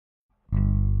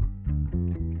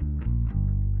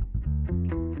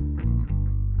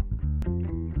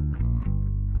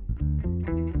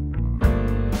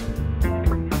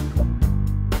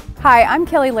Hi, I'm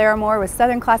Kelly Larimore with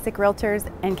Southern Classic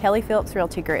Realtors and Kelly Phillips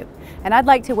Realty Group, and I'd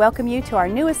like to welcome you to our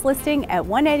newest listing at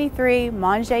 183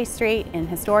 Monge Street in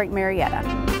historic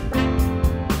Marietta.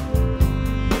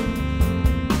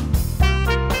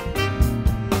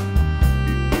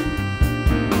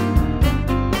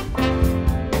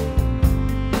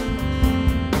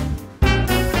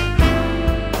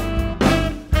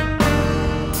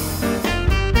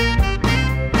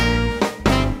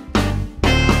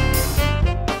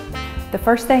 The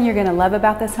first thing you're going to love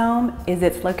about this home is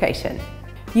its location.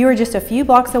 You are just a few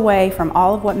blocks away from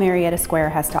all of what Marietta Square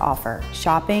has to offer: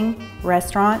 shopping,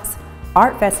 restaurants,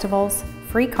 art festivals,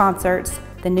 free concerts,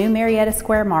 the new Marietta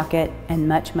Square Market, and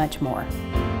much, much more.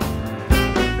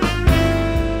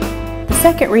 The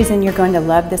second reason you're going to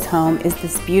love this home is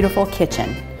this beautiful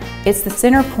kitchen. It's the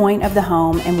center point of the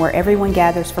home and where everyone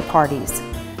gathers for parties.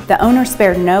 The owner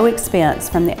spared no expense,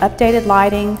 from the updated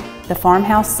lighting, the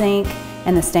farmhouse sink,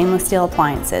 and the stainless steel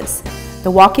appliances. The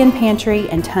walk-in pantry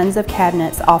and tons of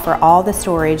cabinets offer all the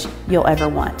storage you'll ever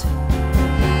want.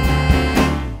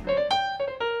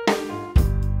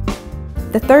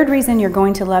 The third reason you're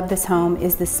going to love this home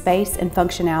is the space and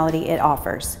functionality it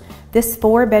offers. This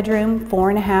 4-bedroom,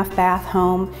 4.5 bath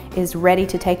home is ready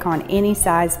to take on any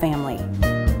size family.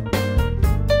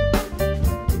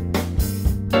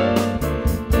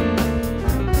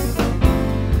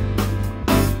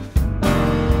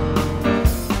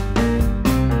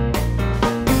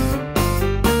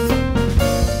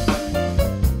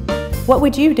 What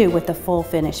would you do with a full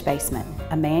finished basement?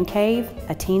 A man cave,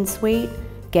 a teen suite,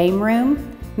 game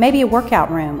room, maybe a workout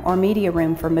room or media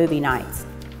room for movie nights.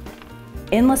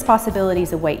 Endless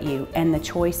possibilities await you, and the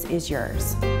choice is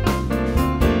yours.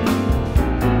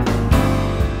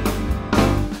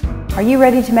 Are you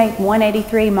ready to make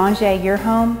 183 Monge your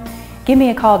home? Give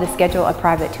me a call to schedule a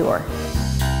private tour.